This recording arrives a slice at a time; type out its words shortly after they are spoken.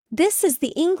This is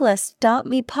the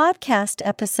Englist.me podcast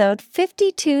episode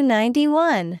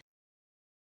 5291.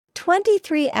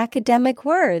 23 academic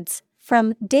words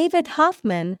from David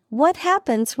Hoffman. What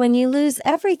happens when you lose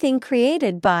everything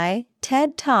created by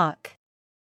TED Talk.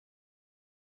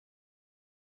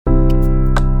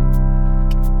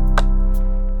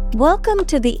 Welcome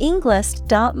to the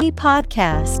Englist.me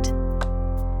podcast.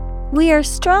 We are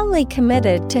strongly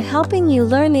committed to helping you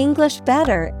learn English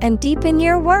better and deepen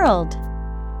your world.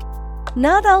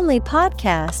 Not only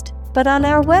podcast, but on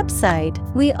our website,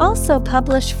 we also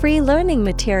publish free learning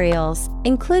materials,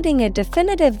 including a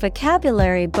definitive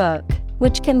vocabulary book,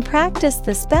 which can practice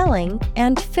the spelling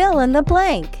and fill in the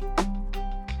blank.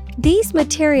 These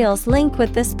materials link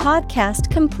with this podcast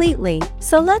completely,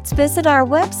 so let's visit our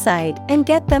website and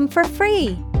get them for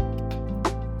free.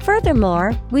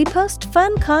 Furthermore, we post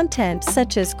fun content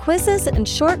such as quizzes and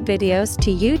short videos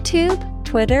to YouTube,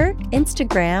 Twitter,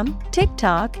 Instagram,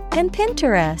 TikTok, and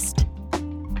Pinterest.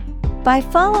 By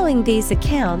following these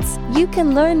accounts, you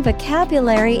can learn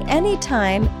vocabulary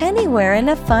anytime, anywhere in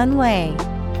a fun way.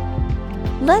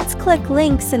 Let's click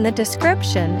links in the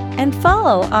description and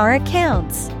follow our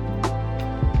accounts.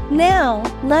 Now,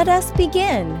 let us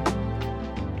begin.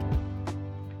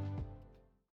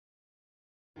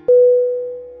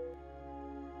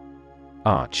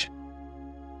 Arch.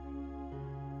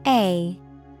 A-R-C-H.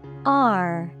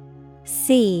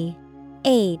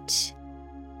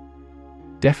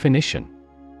 Definition: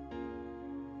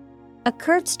 a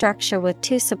curved structure with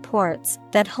two supports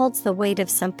that holds the weight of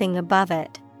something above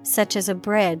it, such as a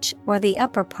bridge or the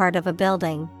upper part of a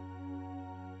building.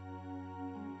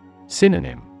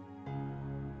 Synonym: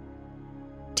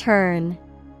 turn,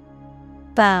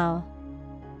 bow,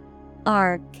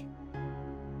 arc.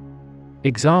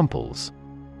 Examples: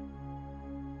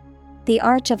 the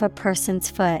arch of a person's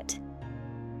foot.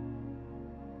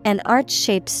 An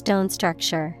arch-shaped stone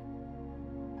structure.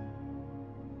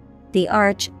 The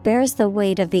arch bears the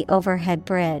weight of the overhead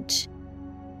bridge.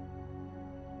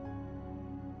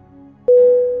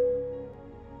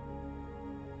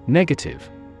 Negative.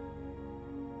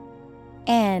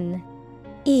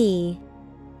 N-E-G-A-T-I-V-E.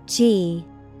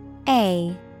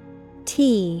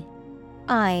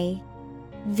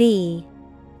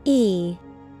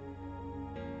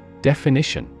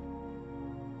 Definition: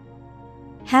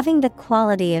 having the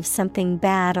quality of something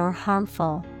bad or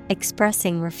harmful,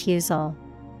 expressing refusal.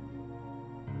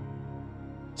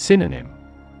 Synonym: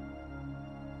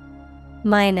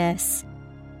 minus,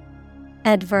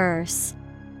 adverse,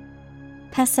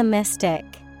 pessimistic.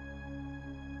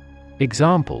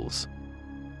 Examples: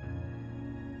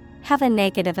 have a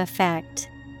negative effect.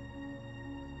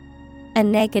 A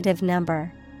negative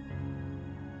number.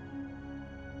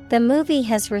 The movie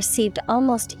has received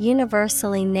almost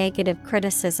universally negative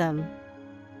criticism.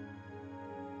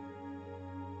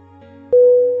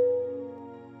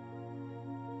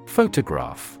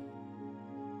 Photograph.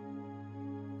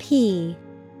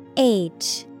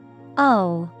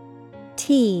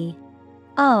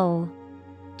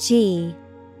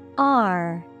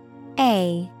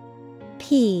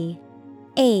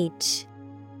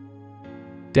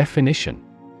 Definition: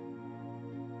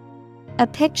 a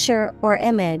picture or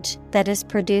image that is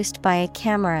produced by a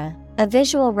camera, a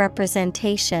visual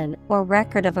representation or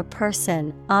record of a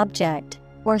person, object,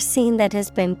 or scene that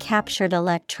has been captured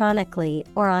electronically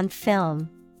or on film.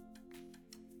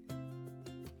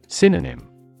 Synonym: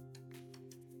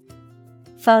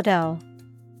 photo,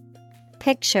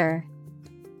 picture,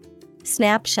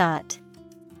 snapshot.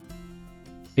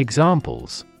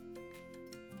 Examples: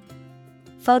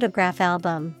 photograph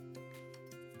album.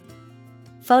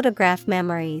 Photograph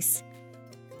memories.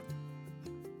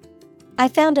 I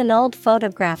found an old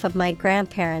photograph of my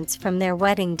grandparents from their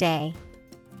wedding day.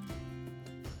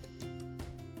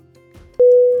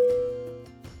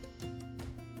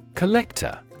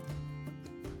 Collector.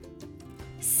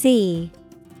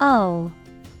 C-O-L-L-E-C-T-O-R.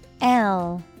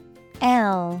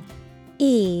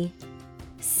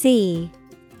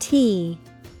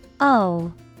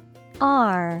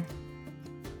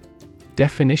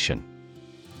 Definition: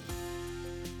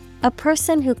 a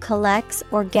person who collects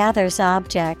or gathers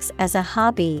objects as a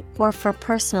hobby or for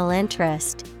personal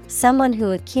interest, someone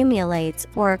who accumulates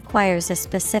or acquires a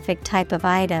specific type of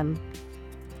item.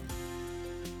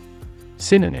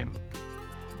 Synonym: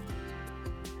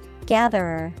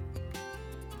 gatherer,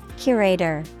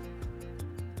 curator,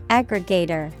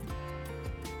 aggregator.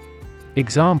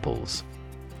 Examples: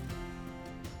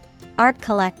 art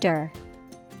collector,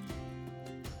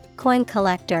 coin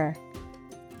collector.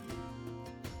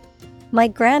 My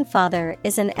grandfather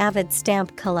is an avid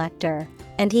stamp collector,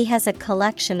 and he has a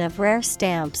collection of rare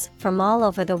stamps from all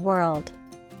over the world.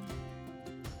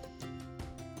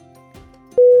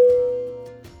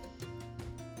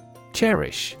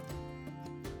 Cherish.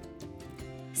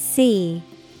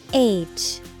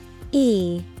 CHERISH.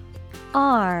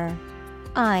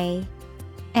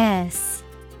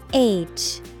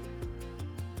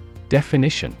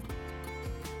 Definition: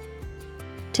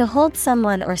 To hold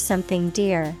someone or something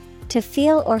dear, to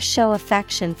feel or show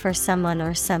affection for someone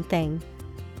or something.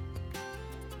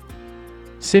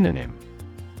 Synonym: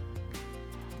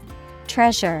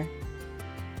 Treasure,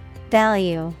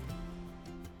 value,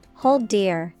 hold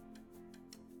dear.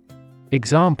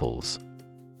 Examples: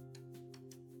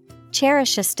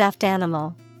 Cherish a stuffed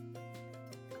animal.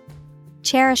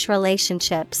 Cherish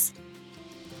relationships.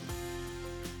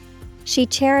 She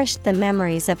cherished the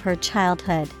memories of her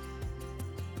childhood.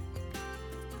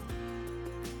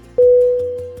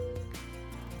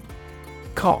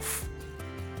 Cough.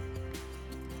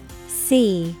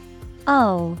 COUGH.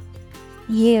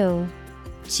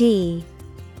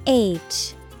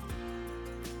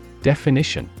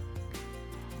 Definition: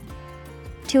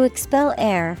 To expel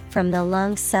air from the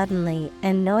lungs suddenly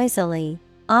and noisily,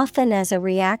 often as a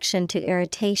reaction to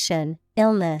irritation,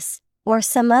 illness, or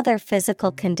some other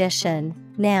physical condition.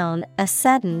 Noun, a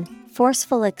sudden,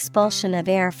 forceful expulsion of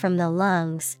air from the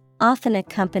lungs, often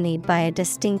accompanied by a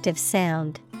distinctive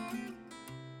sound.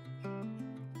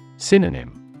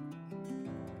 Synonym: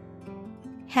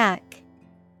 Hack,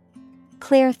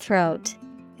 clear throat,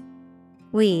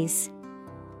 wheeze.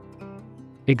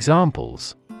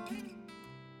 Examples: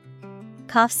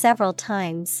 Cough several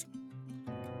times.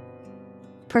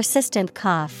 Persistent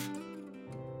cough.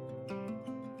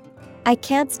 I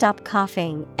can't stop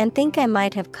coughing and think I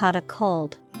might have caught a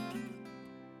cold.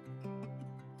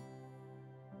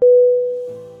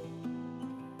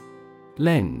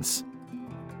 Lens.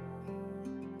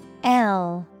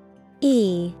 LENS.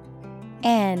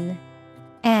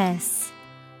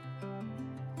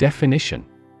 Definition: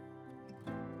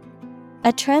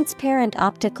 A transparent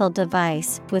optical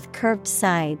device with curved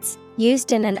sides,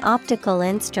 used in an optical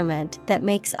instrument that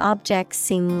makes objects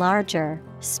seem larger,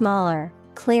 smaller,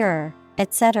 clearer,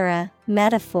 etc.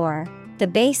 Metaphor: the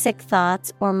basic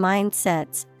thoughts or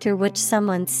mindsets through which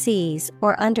someone sees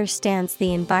or understands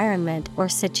the environment or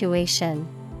situation.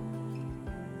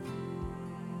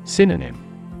 Synonym: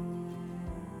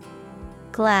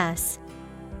 Glass.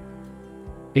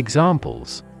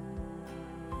 Examples: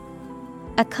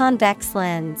 A convex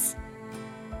lens.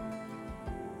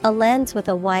 A lens with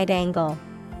a wide angle.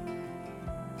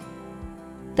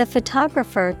 The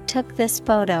photographer took this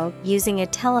photo using a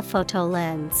telephoto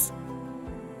lens.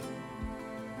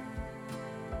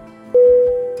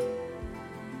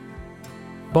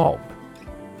 Bob.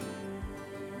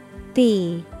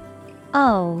 B-O-B.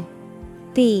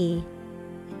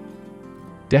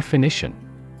 Definition: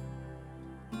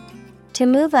 To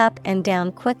move up and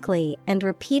down quickly and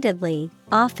repeatedly,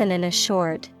 often in a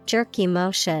short, jerky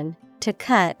motion, to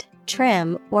cut,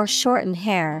 trim, or shorten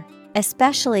hair,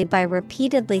 especially by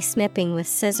repeatedly snipping with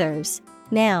scissors.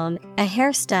 Noun, a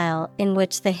hairstyle in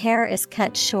which the hair is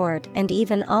cut short and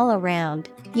even all around,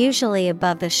 usually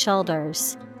above the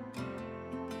shoulders.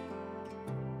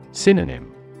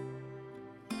 Synonym: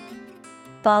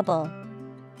 Bobble,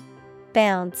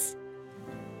 bounce,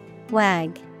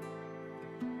 wag.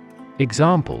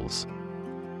 Examples: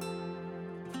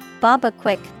 Bob a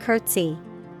quick curtsy.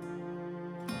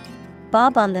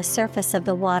 Bob on the surface of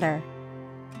the water.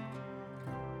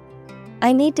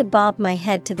 I need to bob my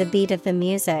head to the beat of the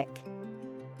music.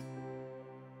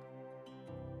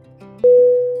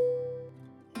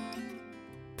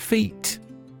 Feet.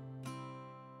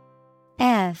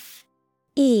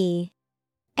 F-E-A-T.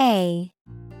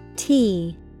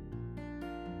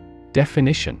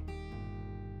 Definition: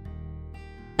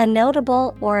 A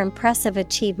notable or impressive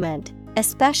achievement,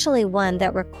 especially one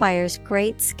that requires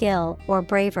great skill or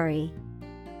bravery.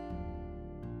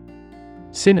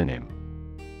 Synonym: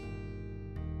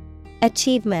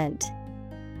 Achievement,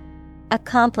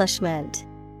 accomplishment,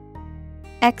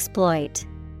 exploit.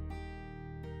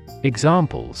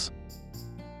 Examples: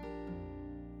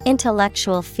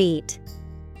 Intellectual feat.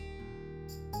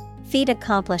 Feat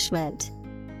accomplishment.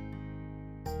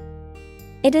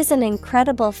 It is an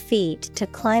incredible feat to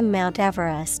climb Mount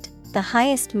Everest, the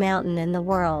highest mountain in the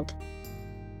world.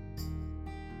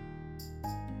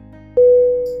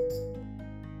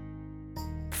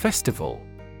 Festival.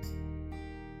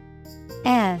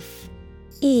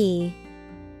 F-E-S-T-I-V-A-L.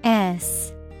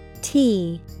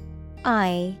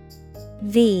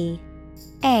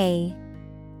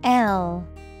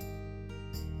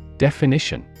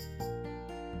 Definition: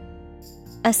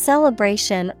 A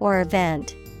celebration or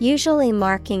event, usually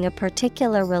marking a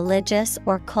particular religious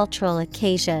or cultural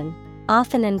occasion,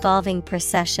 often involving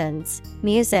processions,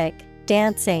 music,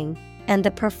 dancing, and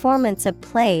the performance of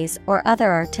plays or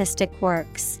other artistic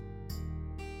works.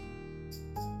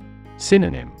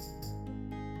 Synonym: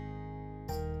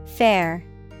 Fair,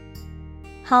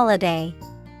 holiday,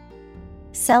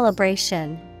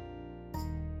 celebration.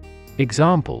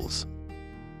 Examples: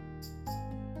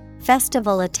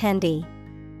 Festival attendee,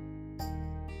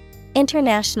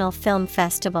 International Film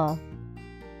Festival.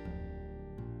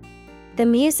 The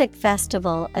music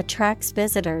festival attracts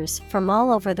visitors from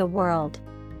all over the world.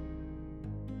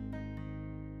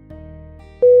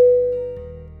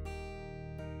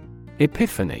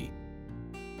 Epiphany.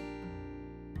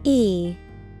 E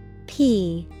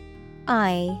P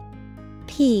I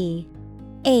P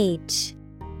H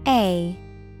A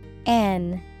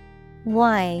N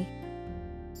Y.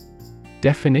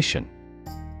 Definition: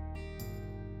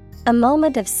 A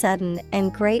moment of sudden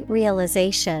and great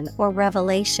realization or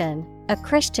revelation, a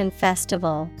Christian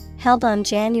festival, held on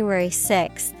January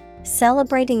 6th,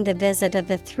 celebrating the visit of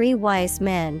the three wise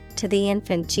men to the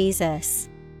infant Jesus.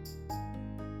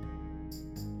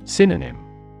 Synonym: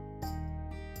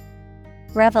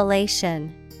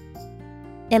 Revelation,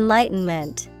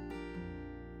 enlightenment,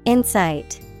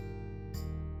 insight.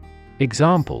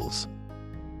 Examples: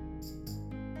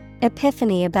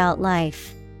 Epiphany about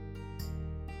life,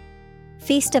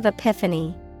 Feast of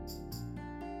Epiphany.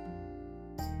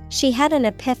 She had an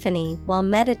epiphany while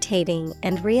meditating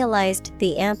and realized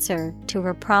the answer to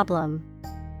her problem.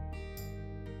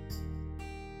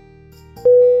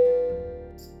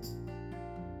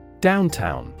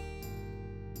 Downtown.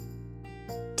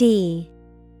 D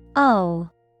O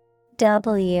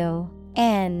W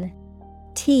N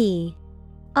T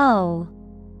O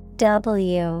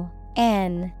W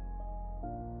N.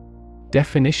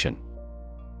 Definition: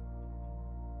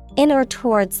 In or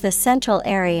towards the central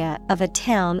area of a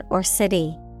town or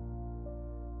city.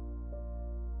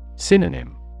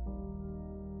 Synonym: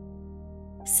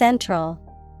 Central,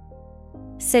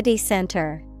 city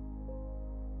center,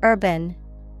 urban.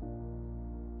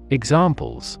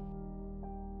 Examples: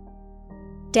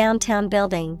 Downtown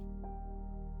building,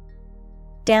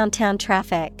 downtown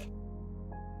traffic.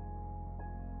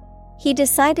 He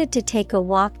decided to take a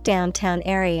walk downtown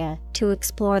area to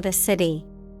explore the city.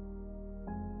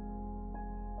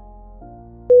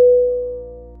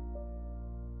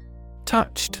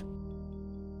 Touched.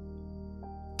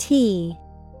 T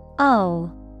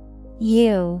O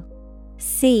U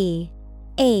C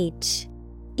H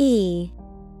E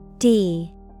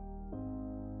D.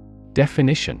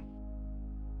 Definition: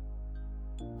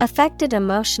 Affected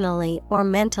emotionally or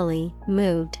mentally,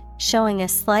 moved, showing a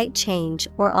slight change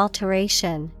or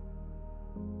alteration.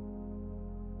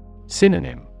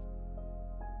 Synonym: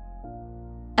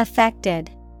 Affected,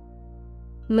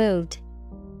 moved,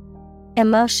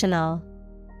 emotional.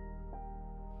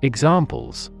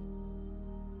 Examples: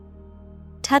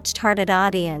 Touched-hearted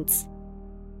audience,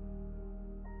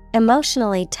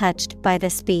 emotionally touched by the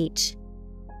speech.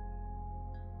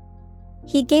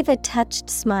 He gave a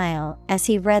touched smile as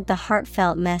he read the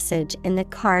heartfelt message in the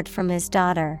card from his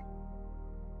daughter.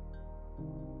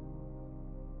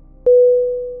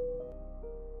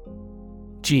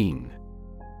 Gene.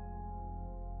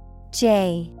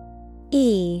 J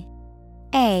E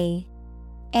A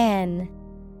N.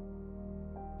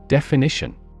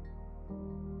 Definition: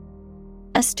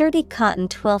 A sturdy cotton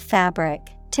twill fabric,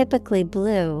 typically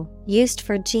blue, used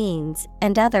for jeans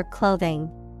and other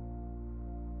clothing.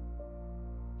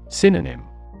 Synonym: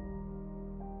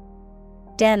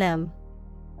 Denim,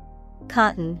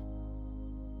 cotton,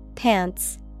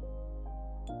 pants.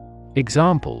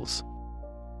 Examples: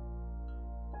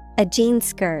 A jean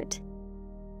skirt,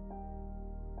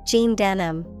 jean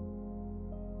denim.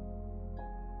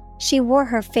 She wore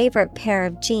her favorite pair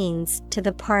of jeans to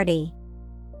the party.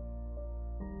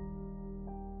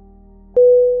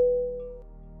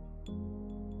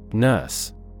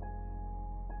 Nurse.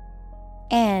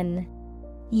 N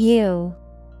U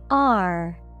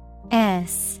R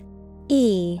S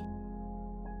E.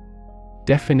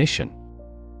 Definition: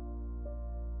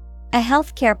 A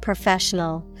healthcare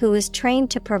professional who is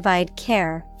trained to provide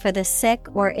care for the sick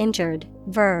or injured.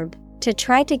 Verb, to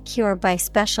try to cure by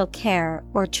special care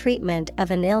or treatment of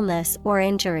an illness or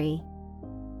injury.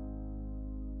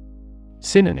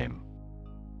 Synonym: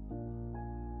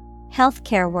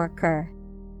 Healthcare worker,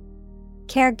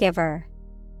 caregiver,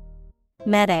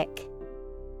 medic.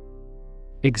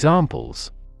 Examples: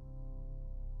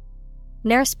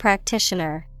 Nurse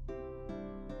practitioner,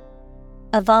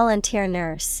 a volunteer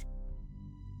nurse.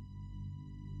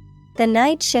 The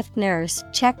night shift nurse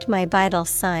checked my vital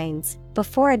signs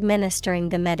before administering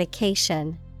the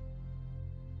medication.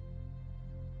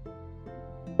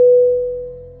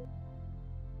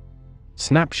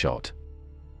 Snapshot.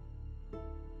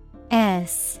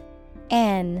 SNAPSHOT.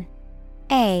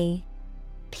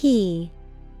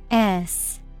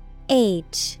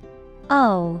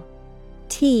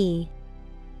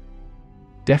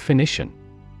 Definition.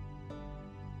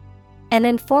 An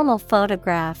informal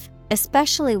photograph,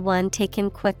 especially one taken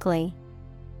quickly.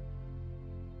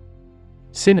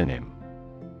 Synonym.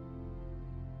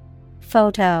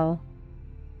 Photo,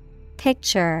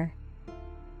 picture,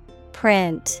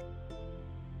 print.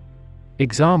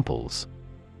 Examples.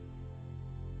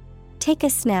 Take a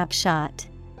snapshot.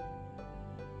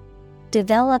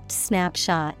 Developed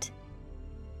snapshot.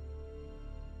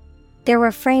 There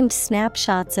were framed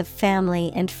snapshots of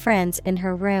family and friends in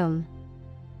her room.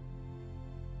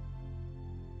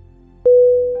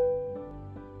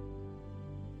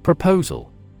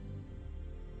 Proposal.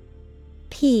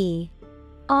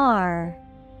 PROPOSAL.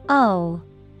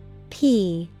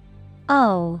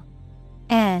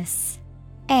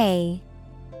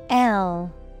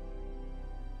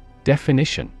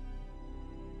 Definition.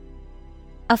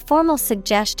 A formal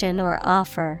suggestion or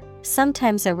offer,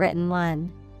 sometimes a written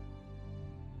one.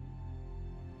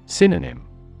 Synonym.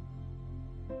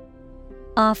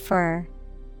 Offer,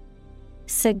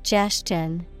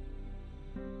 suggestion,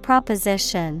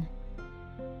 proposition.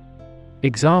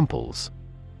 Examples.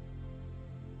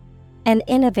 An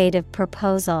innovative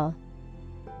proposal.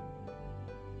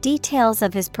 Details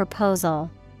of his proposal.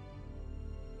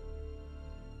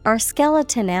 Our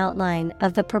skeleton outline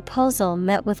of the proposal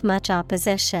met with much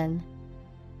opposition.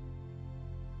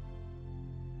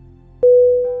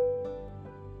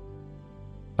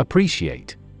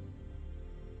 Appreciate.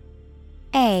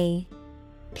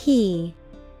 APPRECIATE.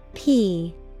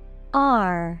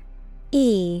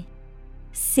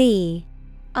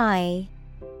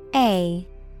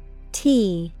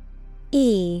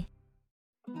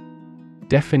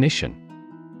 Definition.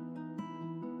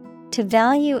 To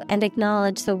value and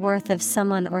acknowledge the worth of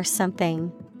someone or something,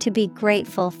 to be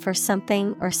grateful for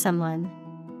something or someone.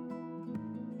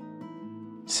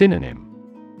 Synonym.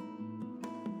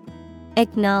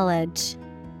 Acknowledge,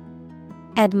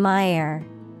 admire,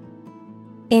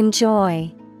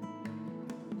 enjoy.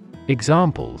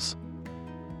 Examples.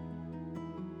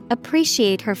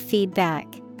 Appreciate her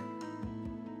feedback.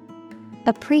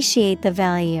 Appreciate the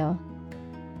value.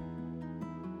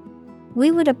 We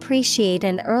would appreciate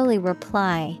an early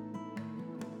reply.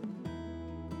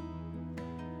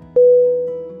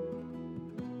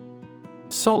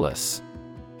 Solace.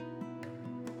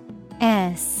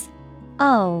 SOLACE.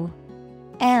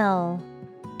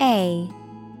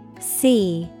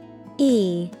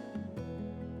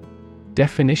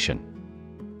 Definition.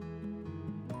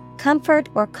 Comfort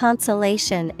or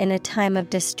consolation in a time of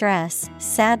distress,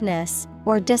 sadness,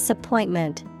 or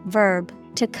disappointment. Verb,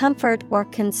 to comfort or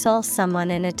console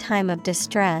someone in a time of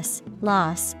distress,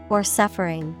 loss, or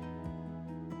suffering.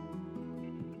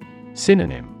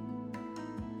 Synonym.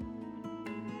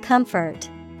 Comfort,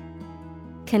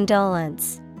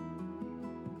 condolence,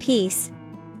 peace.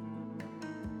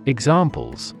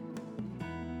 Examples.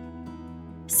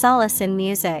 Solace in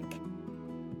music.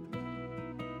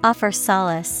 Offer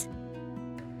solace.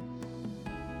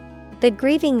 The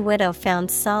grieving widow found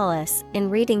solace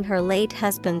in reading her late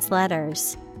husband's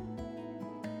letters.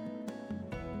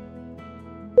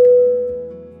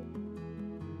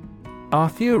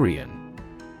 Arthurian.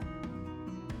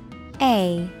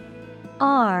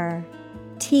 ARTHURIAN.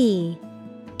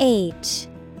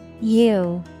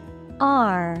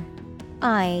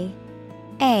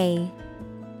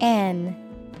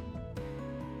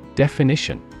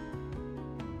 Definition.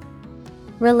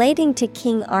 Relating to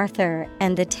King Arthur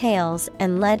and the tales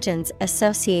and legends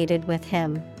associated with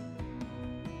him.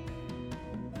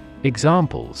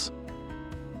 Examples.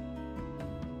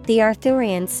 The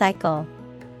Arthurian cycle.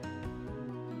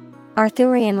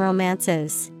 Arthurian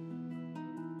romances.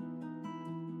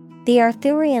 The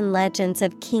Arthurian legends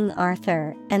of King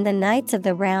Arthur and the Knights of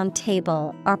the Round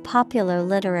Table are popular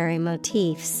literary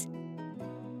motifs.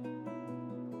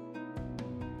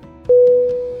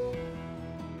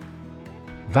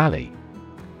 Valley.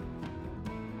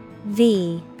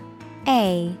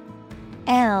 VALLEY.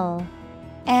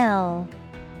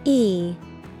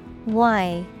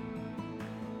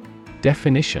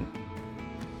 Definition.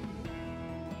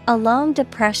 A long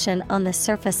depression on the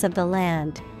surface of the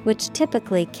land, which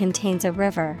typically contains a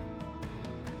river.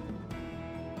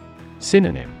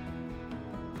 Synonym.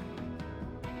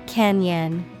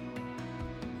 Canyon,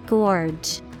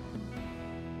 gorge,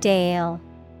 dale.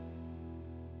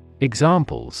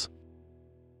 Examples.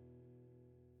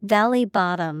 Valley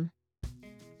bottom.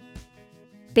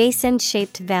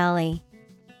 Basin-shaped valley.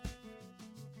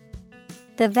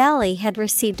 The valley had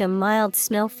received a mild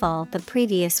snowfall the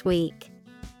previous week.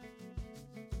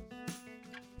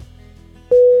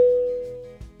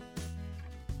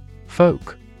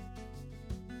 Folk.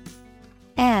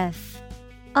 F-O-L-K.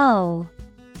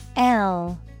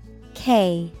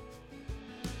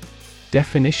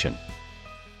 Definition: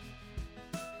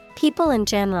 People in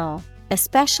general,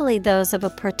 especially those of a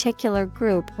particular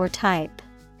group or type.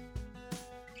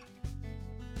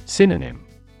 Synonym: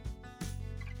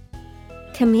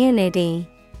 Community,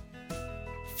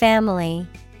 family,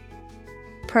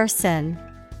 person.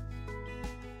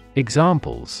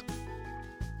 Examples: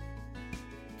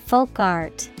 Folk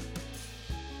art.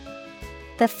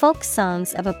 The folk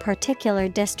songs of a particular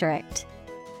district.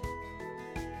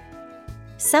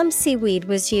 Some seaweed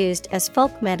was used as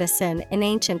folk medicine in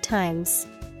ancient times.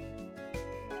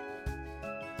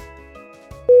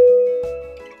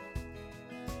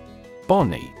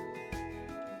 Bonny.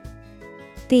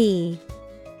 B-O-N-N-Y.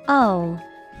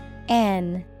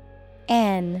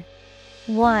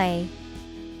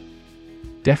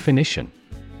 Definition: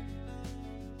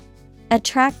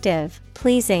 Attractive,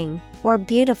 pleasing, or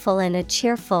beautiful in a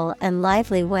cheerful and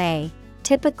lively way,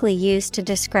 typically used to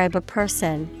describe a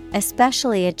person,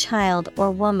 especially a child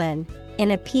or woman,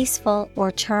 in a peaceful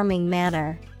or charming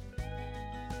manner.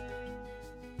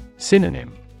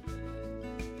 Synonym: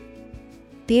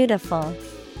 Beautiful,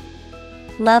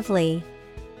 lovely,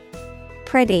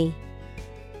 pretty.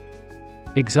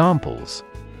 Examples: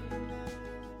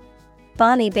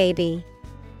 Bonny baby,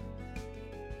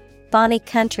 bonny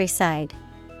countryside.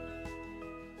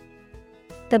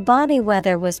 The bonny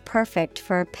weather was perfect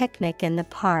for a picnic in the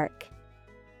park.